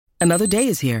Another day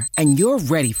is here, and you're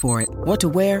ready for it. What to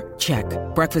wear? Check.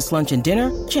 Breakfast, lunch, and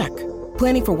dinner? Check.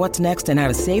 Planning for what's next and how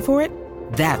to save for it?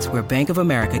 That's where Bank of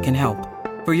America can help.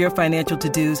 For your financial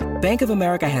to-dos, Bank of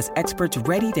America has experts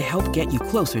ready to help get you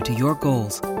closer to your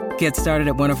goals. Get started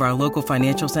at one of our local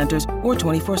financial centers or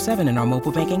 24/7 in our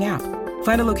mobile banking app.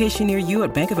 Find a location near you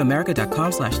at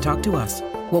bankofamerica.com/talktous.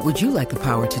 What would you like the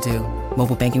power to do?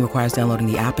 Mobile banking requires downloading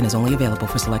the app and is only available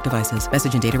for select devices.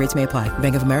 Message and data rates may apply.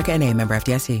 Bank of America N.A., member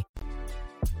FDIC.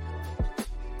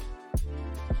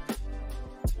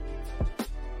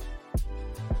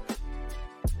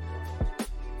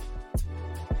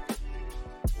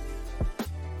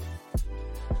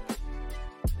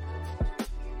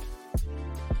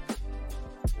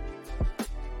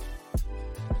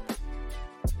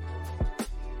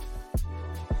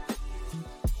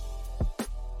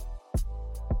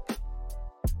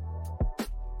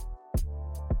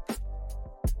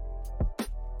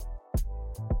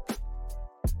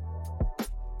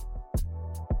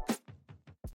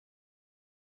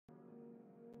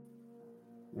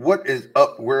 What is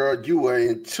up, world? You are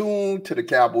in tune to the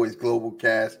Cowboys Global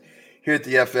Cast here at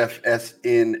the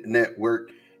FFSN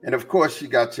Network. And of course, you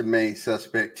got your main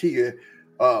suspect here,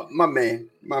 my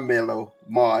mellow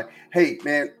Mod. Hey,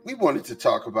 man, we wanted to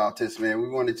talk about this, man. We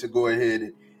wanted to go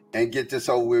ahead and get this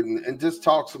over with and just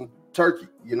talk some turkey.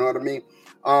 You know what I mean?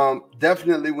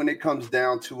 Definitely when it comes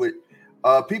down to it,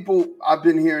 people, I've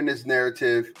been hearing this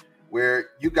narrative where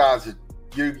you guys are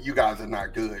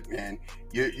not good, man.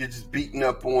 You're just beating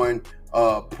up on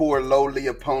poor, lowly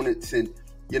opponents. And,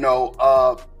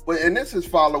 and this is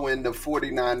following the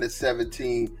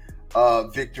 49-17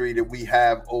 victory that we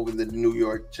have over the New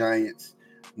York Giants,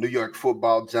 New York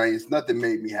football Giants. Nothing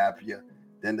made me happier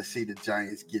than to see the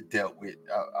Giants get dealt with.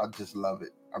 I just love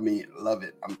it. I mean, love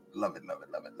it. Love it.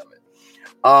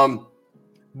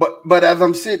 But as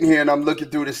I'm sitting here and I'm looking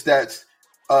through the stats,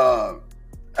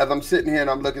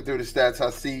 I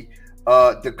see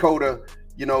Dakota.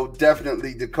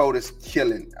 Definitely Dakota's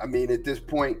killing. I mean, at this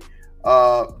point,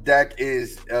 Dak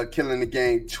is killing the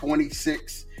game.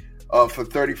 26 for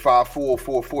 35,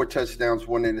 4 touchdowns,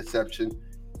 1 interception.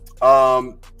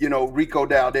 Rico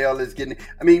Dowdell is getting.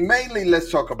 I mean, mainly, let's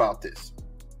talk about this.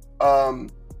 To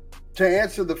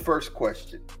answer the first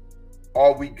question,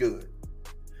 are we good?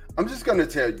 I'm just going to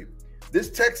tell you, this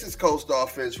Texas Coast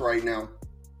offense right now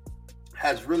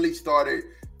has really started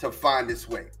to find its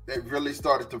way. They've really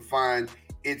started to find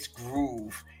its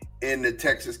groove in the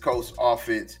Texas Coast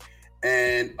offense.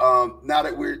 And now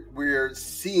that we're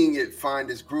seeing it find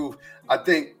its groove, I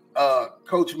think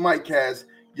Coach Mike has,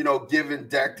 given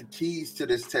Dak the keys to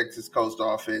this Texas Coast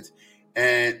offense,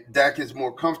 and Dak is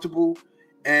more comfortable.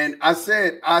 And I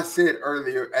said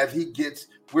earlier, as he gets,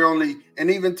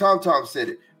 and even Tom said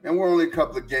it, man, we're only a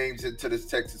couple of games into this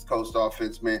Texas Coast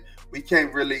offense, man. We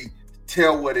can't really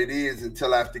tell what it is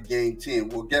until after game 10.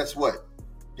 Well, guess what?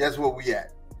 Guess where we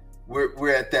at?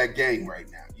 We're at that game right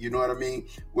now. You know what I mean?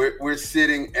 We're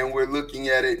sitting and we're looking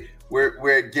at it.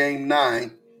 We're at game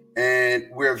 9 and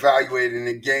we're evaluating.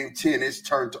 In game 10, it's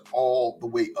turned all the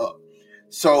way up.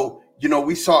 So,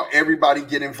 we saw everybody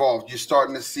get involved. You're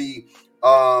starting to see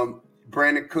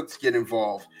Brandon Cooks get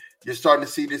involved. You're starting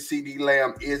to see that CeeDee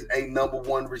Lamb is a number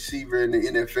 1 receiver in the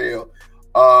NFL.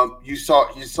 You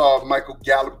saw Michael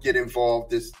Gallup get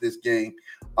involved this game.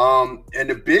 And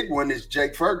the big one is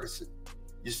Jake Ferguson.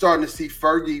 You're starting to see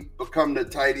Fergie become the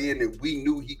tight end that we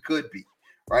knew he could be,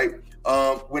 right?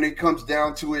 When it comes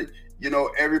down to it,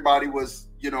 everybody was,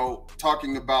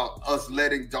 talking about us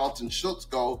letting Dalton Schultz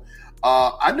go.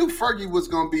 I knew Fergie was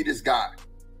going to be this guy.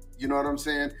 You know what I'm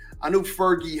saying? I knew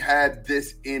Fergie had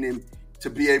this in him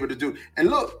to be able to do. And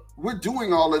look, we're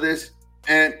doing all of this,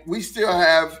 and we still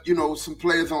have, some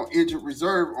players on injured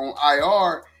reserve on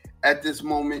IR at this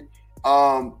moment.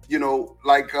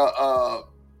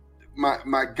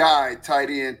 My guy, tight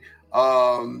end,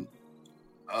 Hendershot.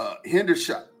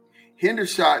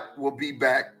 Hendershot will be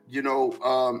back,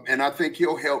 and I think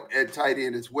he'll help at tight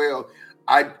end as well.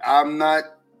 I'm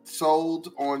not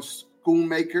sold on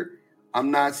Schoonmaker.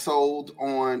 I'm not sold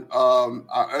on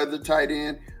our other tight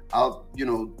end.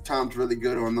 Tom's really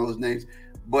good on those names.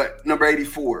 But number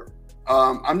 84,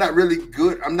 I'm not really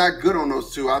good. I'm not good on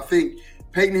those two. I think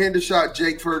Peyton Hendershot,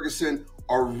 Jake Ferguson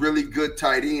are really good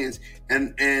tight ends.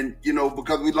 And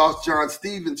because we lost John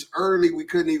Stevens early, we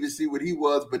couldn't even see what he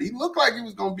was, but he looked like he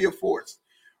was going to be a force,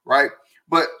 right?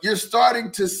 But you're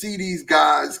starting to see these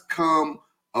guys come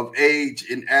of age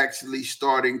and actually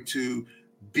starting to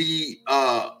be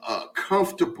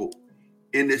comfortable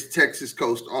in this Texas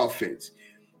Coast offense.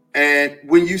 And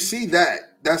when you see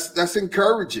that, that's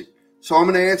encouraging. So I'm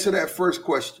going to answer that first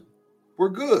question. We're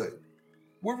good.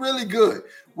 We're really good.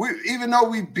 Even though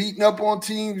we've beaten up on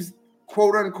teams,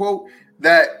 quote unquote,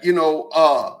 that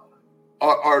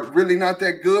are really not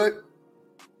that good.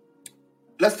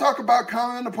 Let's talk about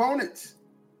common opponents.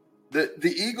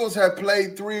 The Eagles have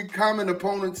played 3 common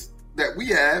opponents that we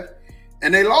have,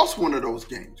 and they lost one of those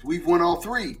games. We've won all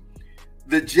 3.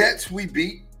 The Jets we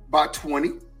beat by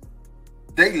 20.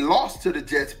 They lost to the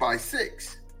Jets by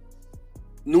 6.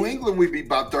 New England we beat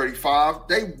by 35.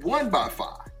 They won by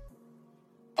 5.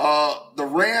 The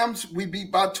Rams we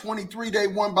beat by 23. They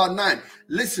won by 9.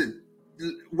 Listen,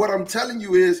 what I'm telling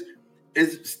you is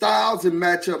styles and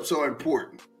matchups are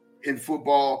important in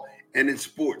football and in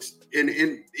sports, and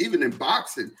even in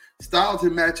boxing. Styles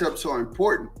and matchups are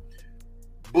important.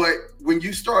 But when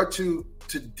you start to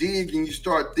dig and you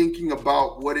start thinking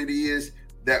about what it is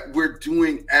that we're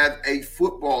doing as a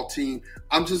football team,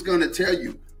 I'm just going to tell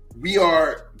you, we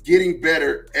are getting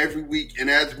better every week. And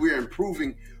as we're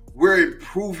improving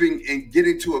and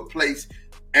getting to a place,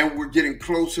 and we're getting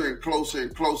closer and closer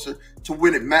and closer to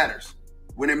when it matters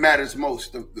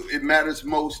most. It matters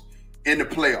most in the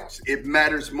playoffs. It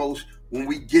matters most when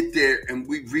we get there and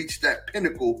we reach that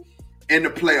pinnacle in the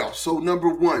playoffs. So number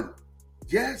one,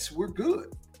 yes, we're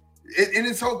good. And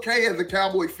it's okay as a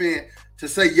Cowboy fan to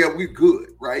say, yeah, we're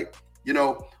good, right?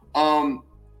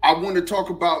 I want to talk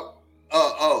about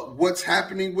what's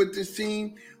happening with this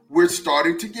team. We're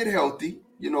starting to get healthy,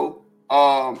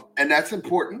 and that's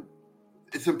important.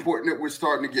 It's important that we're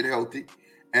starting to get healthy,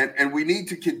 and we need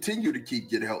to continue to keep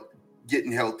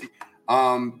getting healthy.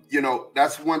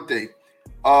 That's one thing.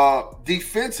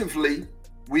 Defensively,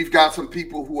 we've got some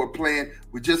people who are playing.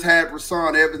 We just had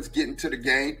Rashaan Evans get into the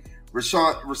game.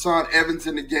 Rashaan Evans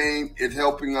in the game is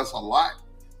helping us a lot,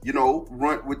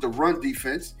 run with the run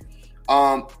defense.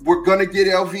 We're going to get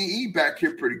LVE back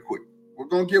here pretty quick. We're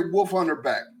going to get Wolf Hunter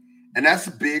back, and that's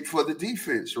big for the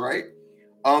defense, right?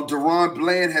 Deron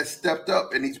Bland has stepped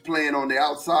up, and he's playing on the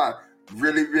outside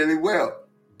really, really well.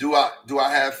 Do I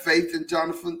have faith in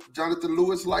Jonathan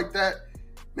Lewis like that?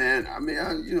 Man,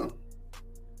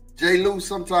 Jay Lou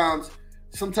sometimes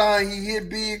he hit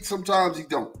big, sometimes he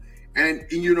don't. And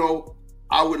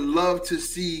I would love to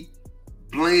see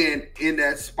Bland in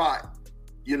that spot,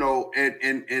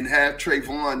 and have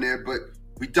Trayvon there, but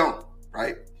we don't,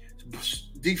 right?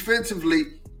 Defensively,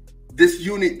 this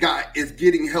unit is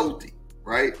getting healthy,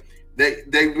 right?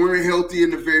 They weren't healthy in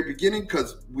the very beginning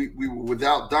because we were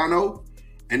without Dono,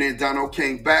 and then Dono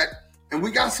came back. And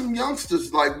we got some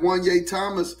youngsters like Wanye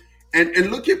Thomas. And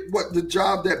look at what the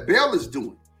job that Bell is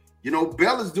doing.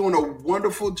 Bell is doing a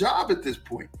wonderful job at this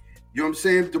point. You know what I'm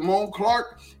saying? Damone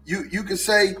Clark, you could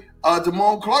say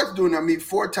Damone Clark's doing,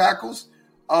 4 tackles.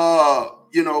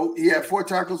 He had 4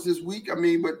 tackles this week. But,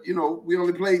 we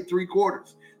only played 3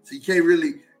 quarters. So you can't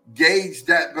really gauge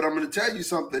that. But I'm going to tell you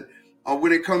something.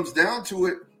 When it comes down to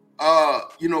it,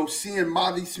 seeing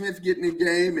Mavi Smith get in the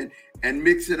game and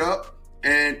mix it up.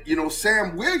 And,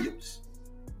 Sam Williams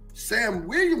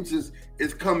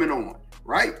is coming on,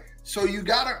 right? So you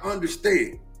got to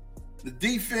understand, the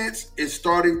defense is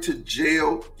starting to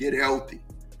gel, get healthy.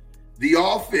 The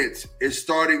offense is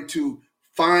starting to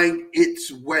find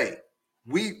its way.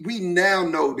 We now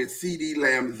know that CeeDee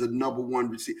Lamb is the number 1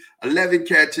 receiver. 11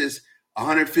 catches,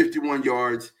 151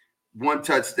 yards, 1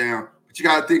 touchdown. But you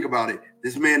got to think about it.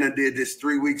 This man done did this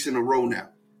 3 weeks in a row now.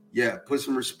 Yeah, put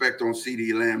some respect on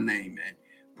CeeDee Lamb's name, man.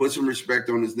 Put some respect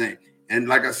on his name. And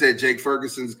like I said, Jake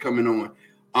Ferguson's coming on.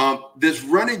 This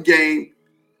running game,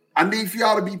 I need for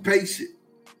y'all to be patient,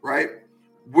 right?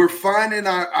 We're finding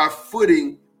our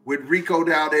footing with Rico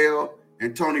Dowdell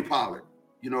and Tony Pollard.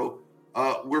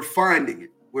 We're finding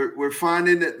it. We're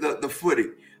finding the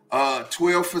footing.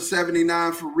 12 for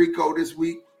 79 for Rico this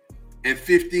week and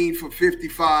 15 for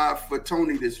 55 for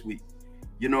Tony this week.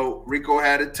 Rico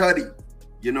had a tutty.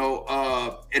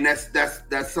 And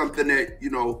that's something that,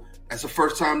 that's the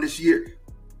first time this year.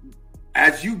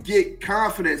 As you get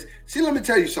confidence, let me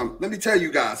tell you something. Let me tell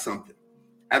you guys something.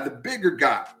 As a bigger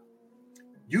guy,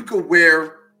 you could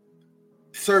wear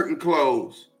certain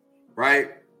clothes,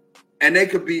 right? And they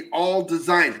could be all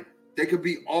designer. They could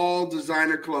be all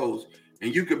designer clothes,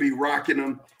 and you could be rocking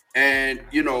them, and,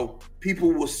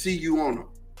 people will see you on them,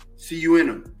 see you in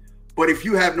them. But if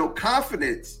you have no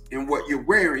confidence in what you're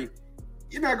wearing,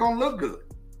 you're not going to look good.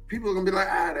 People are going to be like,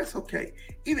 that's okay.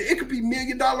 Either it could be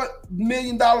 $1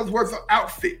 million worth of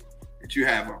outfit that you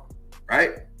have on,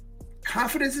 right?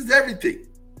 Confidence is everything.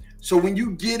 So when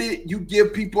you get it, you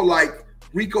give people like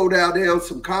Rico Dowdell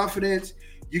some confidence.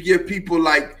 You give people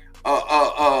like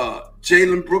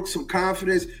Jalen Brooks some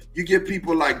confidence. You give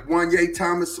people like Wanye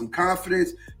Thomas some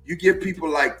confidence. You give people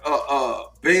like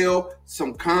Bell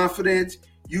some confidence.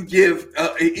 You give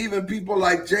even people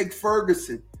like Jake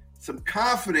Ferguson some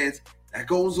confidence. That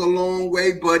goes a long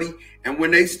way, buddy. And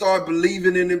when they start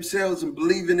believing in themselves and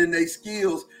believing in their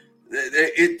skills,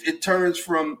 it turns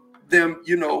from them,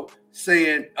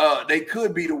 saying they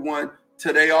could be the one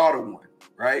to they are the one,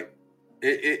 right?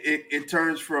 It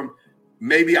turns from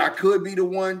maybe I could be the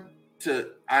one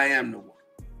to I am the one,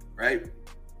 right?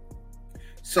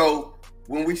 So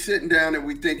when we sitting down and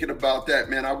we thinking about that,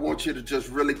 man, I want you to just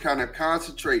really kind of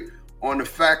concentrate on the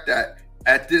fact that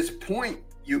at this point,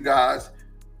 you guys,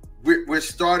 we're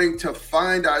starting to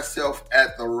find ourselves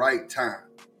at the right time.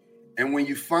 And when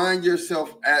you find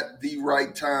yourself at the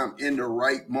right time in the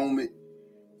right moment,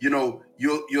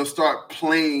 you'll start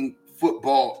playing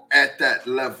football at that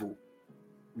level.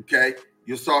 Okay?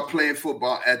 You'll start playing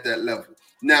football at that level.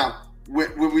 Now,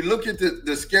 when we look at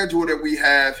the schedule that we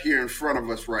have here in front of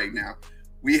us right now,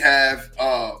 we have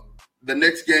the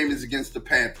next game is against the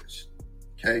Panthers.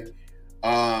 Okay?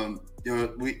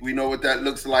 We know what that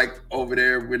looks like over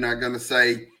there. We're not going to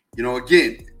say,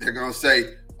 again, they're going to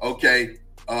say, okay,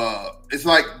 it's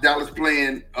like Dallas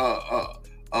playing a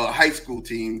high school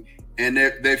team, and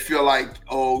they feel like,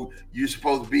 oh, you're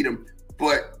supposed to beat them.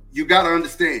 But you got to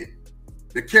understand,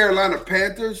 the Carolina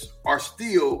Panthers are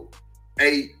still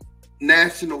a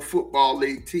National Football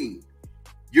League team.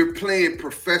 You're playing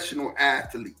professional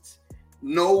athletes.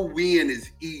 No win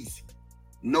is easy.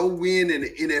 No win in the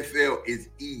NFL is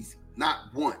easy.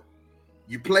 Not one.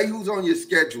 You play who's on your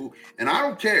schedule, and I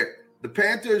don't care. The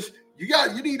Panthers,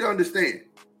 you need to understand.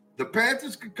 The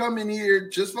Panthers could come in here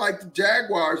just like the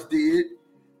Jaguars did.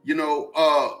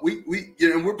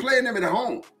 We're playing them at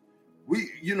home. We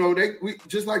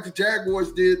just like the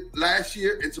Jaguars did last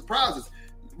year and surprised us.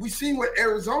 We seen what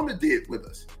Arizona did with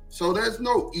us. So there's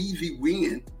no easy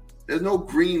win. There's no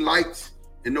green lights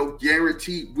and no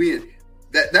guaranteed win.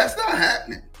 That's not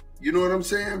happening. You know what I'm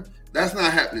saying? That's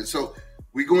not happening. So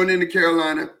we going into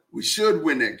Carolina. We should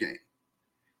win that game.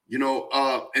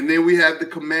 And then we have the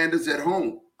Commanders at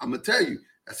home. I'm going to tell you,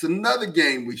 that's another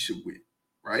game we should win,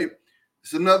 right?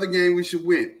 It's another game we should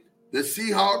win. The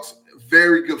Seahawks,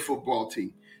 very good football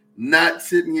team. Not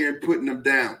sitting here and putting them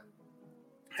down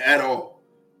at all.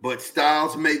 But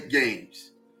styles make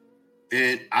games.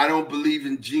 And I don't believe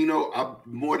in Geno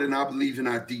more than I believe in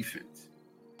our defense,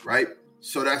 right?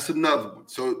 So that's another one.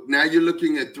 So now you're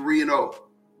looking at 3-0,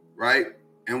 right?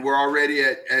 And we're already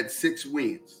at 6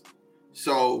 wins.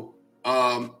 So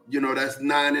that's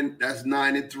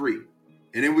 9-3.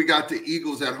 And then we got the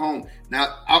Eagles at home.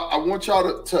 Now I want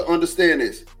y'all to understand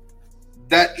this.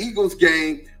 That Eagles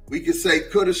game, we could say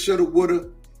coulda, shoulda, woulda.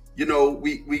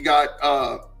 We got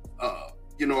a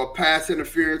pass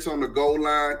interference on the goal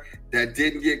line that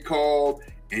didn't get called,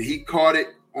 and he caught it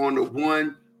on the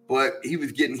one, but he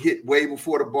was getting hit way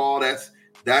before the ball.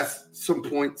 That's some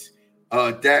points.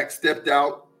 Dak stepped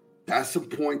out. That's some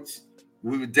points.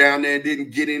 We were down there and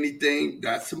didn't get anything.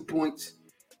 That's some points.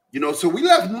 So we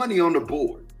left money on the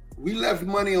board.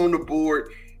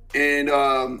 And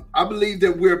I believe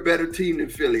that we're a better team than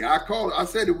Philly. I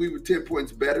said that we were 10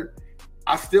 points better.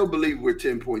 I still believe we're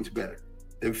 10 points better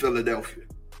than Philadelphia,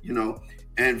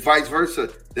 and vice versa.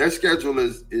 Their schedule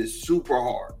is super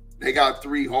hard. They got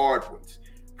 3 hard ones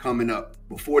coming up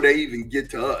before they even get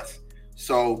to us.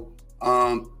 So,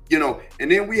 and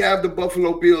then we have the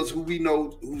Buffalo Bills, who we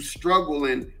know who's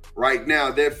struggling right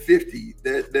now. They're 50.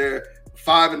 They're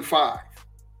 5-5.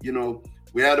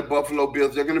 We have the Buffalo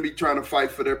Bills. They're going to be trying to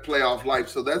fight for their playoff life.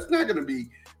 So that's not going to be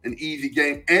an easy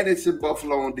game. And it's in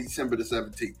Buffalo on December the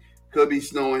 17th. Could be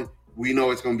snowing. We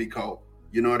know it's going to be cold.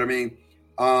 You know what I mean?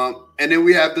 And then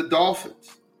we have the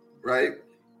Dolphins, right?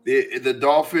 The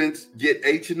Dolphins get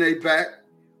H&A back.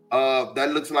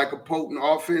 That looks like a potent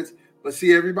offense. But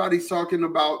see, everybody's talking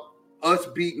about us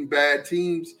beating bad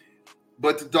teams.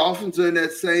 But the Dolphins are in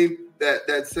that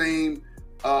same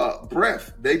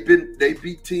breath. They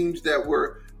beat teams that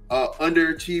were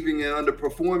underachieving and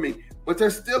underperforming, but they're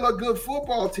still a good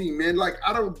football team, man. Like,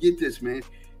 I don't get this, man.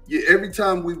 Every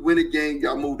time we win a game,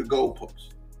 y'all move the goalposts,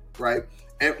 right?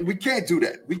 And we can't do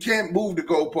that. We can't move the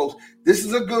goalposts. This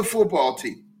is a good football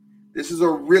team. This is a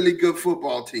really good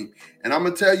football team. And I'm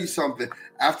going to tell you something.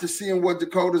 After seeing what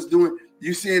Dakota's doing,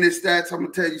 you seeing his stats, I'm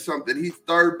going to tell you something. He's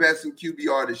third best in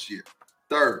QBR this year.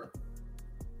 Third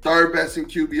best in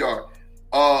QBR.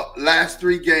 Last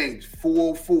 3 games,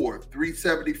 404,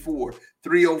 374,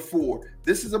 304.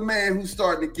 This is a man who's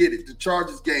starting to get it. The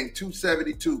Chargers game,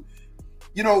 272.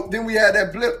 Then we had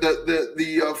that blip,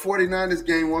 the 49ers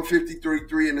game, 153,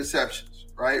 3 interceptions,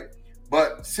 right?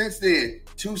 But since then,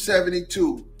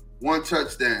 272, 1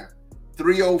 touchdown,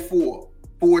 304,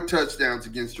 4 touchdowns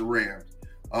against the Rams,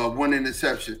 1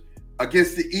 interception.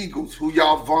 against the Eagles, who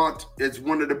y'all vaunt as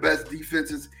one of the best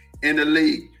defenses in the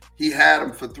league. He had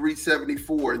him for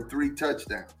 374 and 3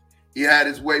 touchdowns. He had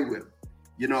his way with him.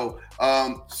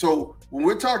 So when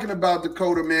we're talking about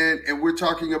Dakota, man, and we're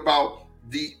talking about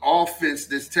the offense,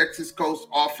 this Texas Coast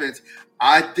offense,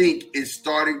 I think is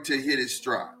starting to hit its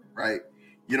stride, right?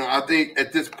 I think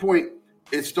at this point,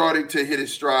 it's starting to hit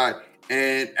its stride.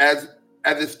 And as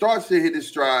it starts to hit its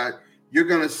stride, you're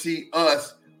going to see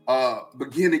us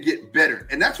begin to get better.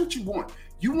 And that's what you want.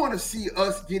 You want to see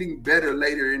us getting better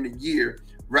later in the year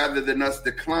rather than us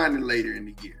declining later in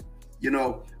the year.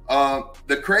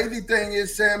 The crazy thing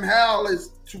is Sam Howell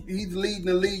he's leading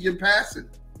the league in passing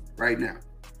right now.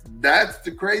 That's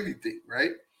the crazy thing,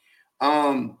 right?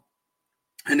 And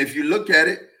if you look at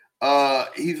it,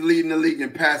 he's leading the league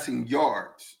in passing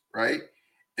yards, right?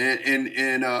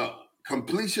 And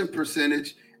completion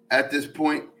percentage at this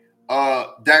point,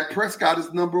 Dak Prescott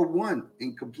is number 1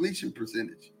 in completion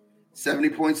percentage,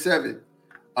 70.7.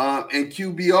 In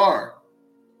QBR,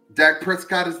 Dak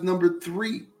Prescott is number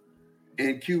 3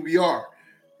 in QBR.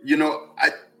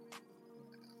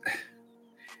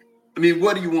 I mean,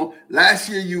 what do you want? Last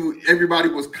year, everybody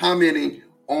was commenting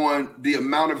on the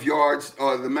amount of yards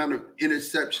or the amount of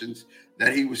interceptions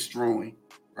that he was throwing,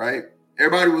 right?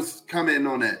 Everybody was commenting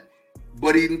on that,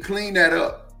 but he didn't clean that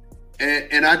up.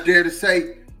 And I dare to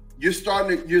say, you're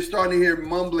starting to hear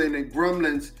mumbling and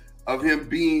grumblings of him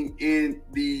being in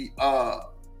the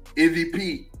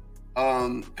MVP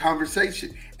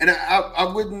conversation. And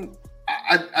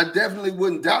I definitely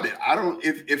wouldn't doubt it. I don't,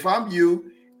 if I'm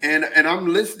you and I'm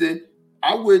listening,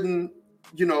 I wouldn't,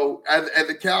 as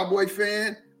a Cowboy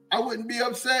fan, I wouldn't be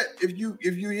upset if you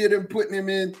hear them putting him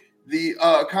in the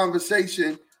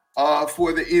conversation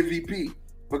for the MVP,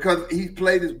 because he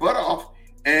played his butt off.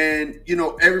 And,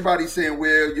 everybody's saying,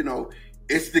 well,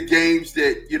 it's the games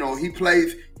that, he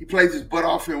plays his butt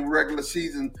off in regular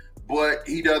season, but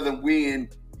he doesn't win,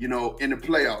 in the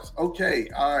playoffs. Okay.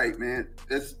 All right, man.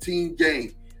 That's a team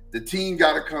game. The team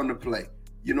got to come to play.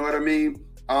 You know what I mean?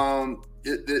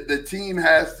 The team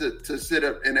has to sit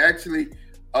up, and actually,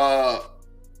 and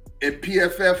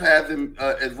PFF has him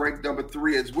as ranked number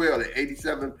 3 as well at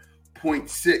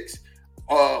 87.6.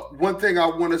 One thing I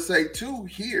want to say too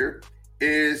here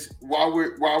is while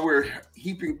we're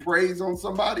heaping praise on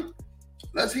somebody,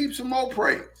 let's heap some more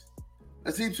praise.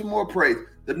 The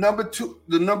number two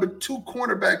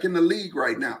cornerback in the league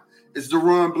right now is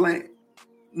DaRon Bland,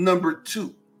 number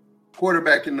 2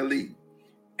 quarterback in the league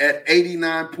at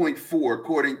 89.4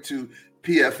 according to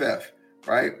PFF.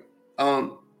 Right?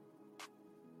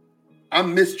 I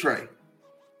miss Trey.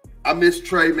 I miss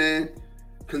Trey, man,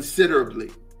 considerably.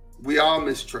 We all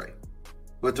miss Trey.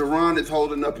 But DaRon is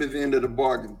holding up his end of the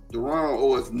bargain. DaRon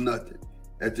owes us nothing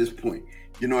at this point.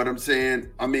 You know what I'm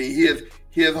saying? I mean, he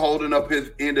is holding up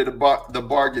his end of the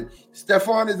bargain.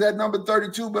 Stephon is at number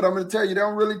 32, but I'm going to tell you, they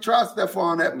don't really try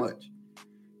Stephon that much.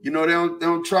 They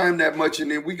don't try him that much.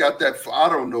 And then we got that, I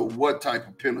don't know what type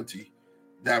of penalty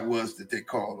that was that they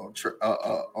called on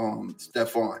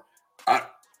Stephon. I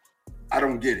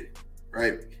don't get it,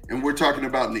 right? And we're talking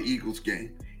about in the Eagles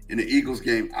game. In the Eagles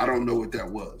game, I don't know what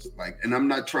that was. And I'm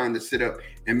not trying to sit up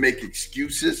and make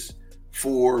excuses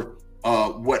for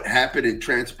what happened and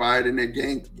transpired in that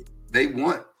game. They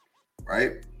won,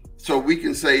 right? So we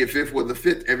can say if it were the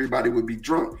 5th, everybody would be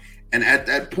drunk. And at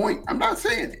that point, I'm not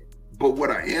saying it. But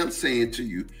what I am saying to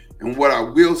you, and what I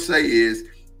will say is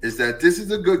that this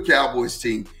is a good Cowboys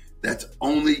team that's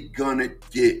only going to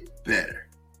get better.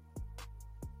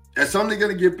 That's only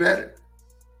going to get better.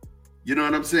 You know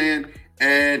what I'm saying?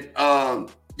 And, there are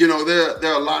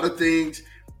a lot of things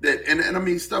that, and I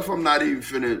mean, stuff I'm not even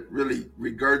finna really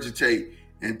regurgitate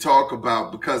and talk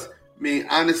about, because, I mean,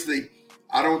 honestly,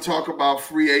 I don't talk about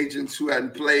free agents who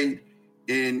hadn't played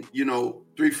in,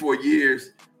 3-4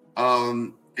 years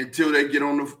until they get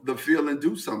on the field and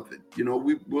do something.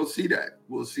 We'll see that.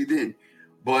 We'll see then.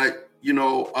 But,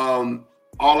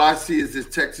 all I see is this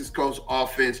Texas Coast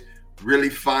offense really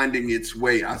finding its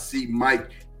way. I see Mike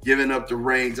giving up the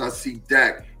reins. I see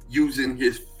Dak using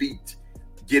his feet,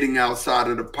 getting outside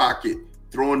of the pocket,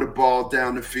 throwing the ball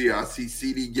down the field. I see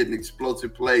CD getting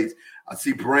explosive plays. I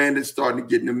see Brandon starting to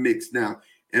get in the mix now.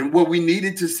 And what we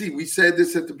needed to see, we said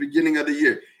this at the beginning of the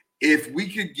year, if we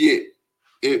could get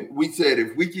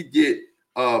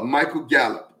Michael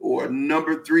Gallup or a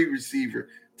number 3 receiver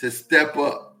to step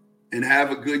up and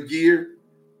have a good year,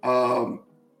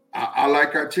 I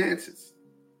like our chances.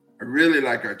 I really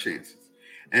like our chances.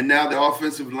 And now the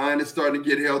offensive line is starting to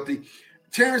get healthy.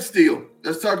 Terrence Steele,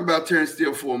 let's talk about Terrence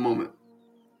Steele for a moment.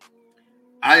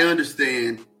 I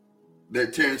understand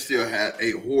that Terrence Steele had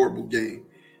a horrible game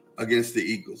against the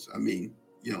Eagles. I mean,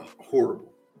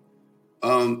 horrible.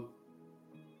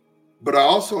 But I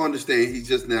also understand he's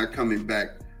just now coming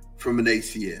back from an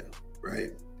ACL,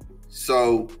 right?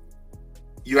 So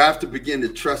you have to begin to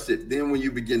trust it. Then when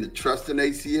you begin to trust an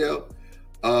ACL,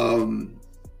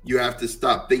 you have to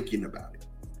stop thinking about it.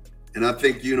 And I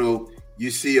think, you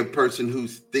see a person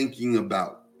who's thinking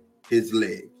about his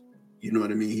leg. You know what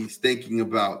I mean? He's thinking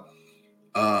about,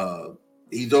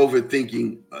 he's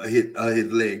overthinking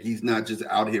his leg. He's not just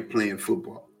out here playing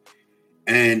football.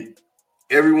 And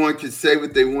everyone can say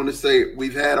what they want to say.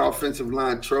 We've had offensive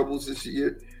line troubles this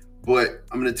year, but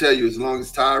I'm going to tell you, as long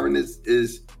as Tyron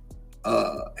is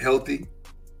healthy,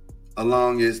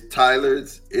 along as Tyler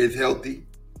is healthy,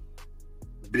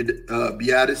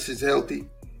 Beatis is healthy,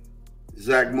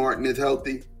 Zach Martin is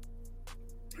healthy,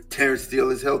 Terrence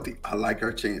Steele is healthy, I like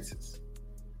our chances.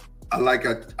 I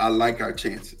like our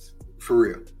chances, for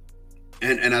real.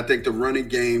 And I think the running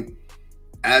game,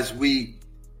 as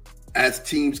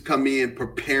teams come in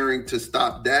preparing to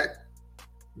stop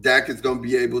Dak is going to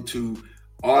be able to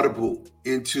audible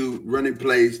into running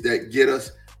plays that get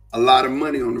us a lot of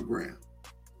money on the ground,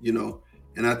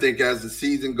 And I think as the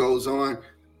season goes on,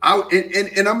 I'm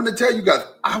going to tell you guys,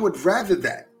 I would rather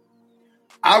that.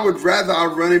 I would rather our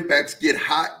running backs get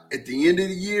hot at the end of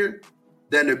the year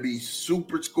than to be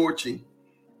super scorching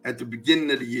at the beginning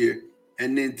of the year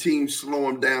and then teams slow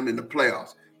them down in the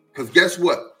playoffs. Because guess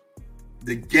what?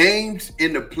 The games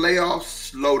in the playoffs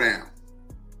slow down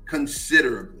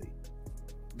considerably.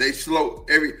 They slow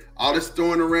all this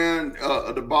throwing around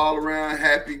the ball around,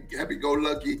 happy go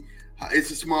lucky. It's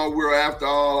a small world after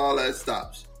all that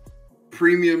stops.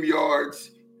 Premium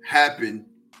yards happen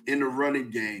in the running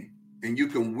game, and you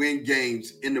can win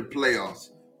games in the playoffs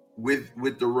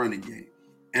with the running game.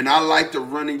 And I like the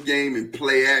running game and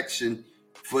play action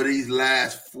for these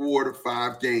last 4 to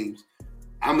 5 games.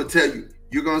 I'm gonna tell you,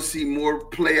 you're gonna see more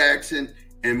play action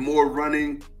and more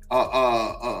running.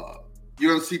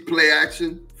 You're gonna see play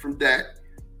action from Dak,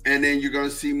 and then you're gonna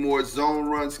see more zone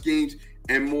run schemes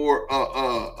and more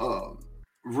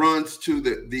runs to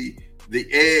the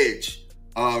edge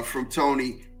from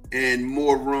Tony, and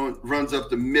more runs up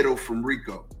the middle from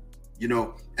Rico.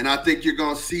 And I think you're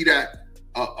gonna see that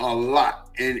a lot.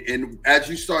 And as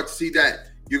you start to see that,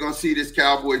 you're gonna see this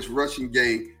Cowboys rushing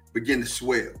game begin to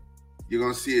swell. You're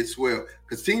gonna see it swell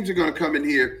because teams are gonna come in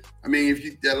here. I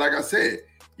mean, like I said,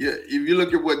 if you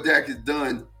look at what Dak has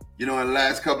done, in the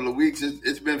last couple of weeks,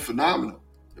 it's been phenomenal.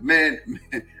 The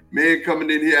man coming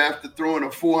in here after throwing a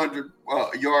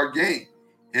 400-yard game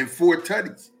and 4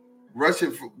 tutties,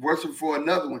 rushing for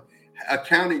another one,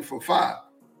 accounting for 5.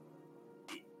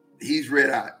 He's red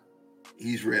hot.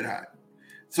 He's red hot.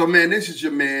 So, man, this is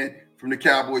your man from the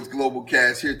Cowboys Global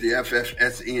Cast here at the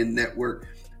FFSN Network.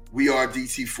 We are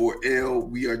DC4L.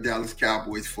 We are Dallas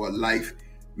Cowboys for life.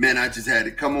 Man, I just had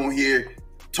to come on here,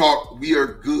 talk. We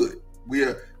are good.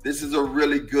 This is a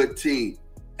really good team.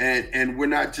 And we're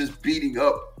not just beating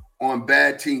up on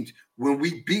bad teams. When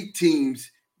we beat teams,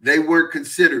 they weren't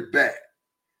considered bad.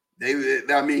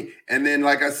 And then,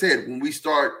 like I said, when we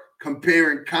start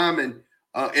comparing common,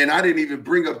 and I didn't even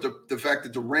bring up the fact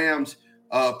that the Rams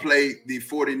played the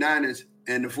 49ers,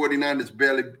 and the 49ers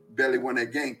barely won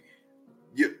that game.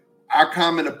 Our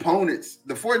common opponents,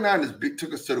 the 49ers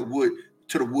took us to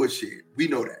the woodshed. We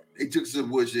know that. They took us to the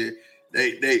woodshed.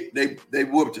 They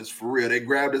whooped us for real. They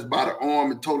grabbed us by the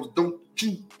arm and told us, don't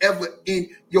you ever in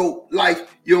your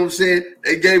life, you know what I'm saying?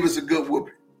 They gave us a good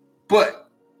whooping. But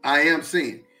I am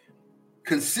saying,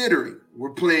 considering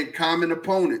we're playing common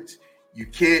opponents, you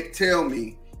can't tell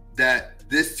me that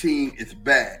this team is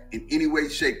bad in any way,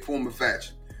 shape, form, or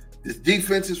fashion. This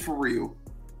defense is for real.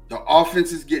 The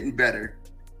offense is getting better,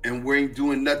 and we ain't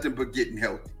doing nothing but getting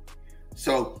healthy.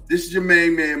 So this is your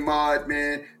main man, Mod,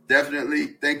 man.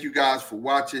 Definitely thank you guys for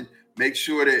watching. Make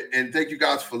sure and thank you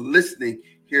guys for listening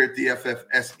here at the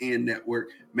FFSN Network.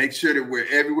 Make sure that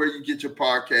everywhere you get your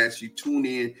podcasts, you tune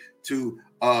in to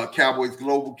Cowboys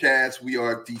Global Cast. We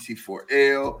are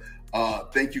DC4L.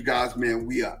 Thank you guys, man.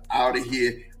 We are out of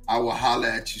here. I will holler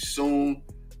at you soon.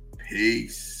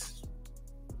 Peace.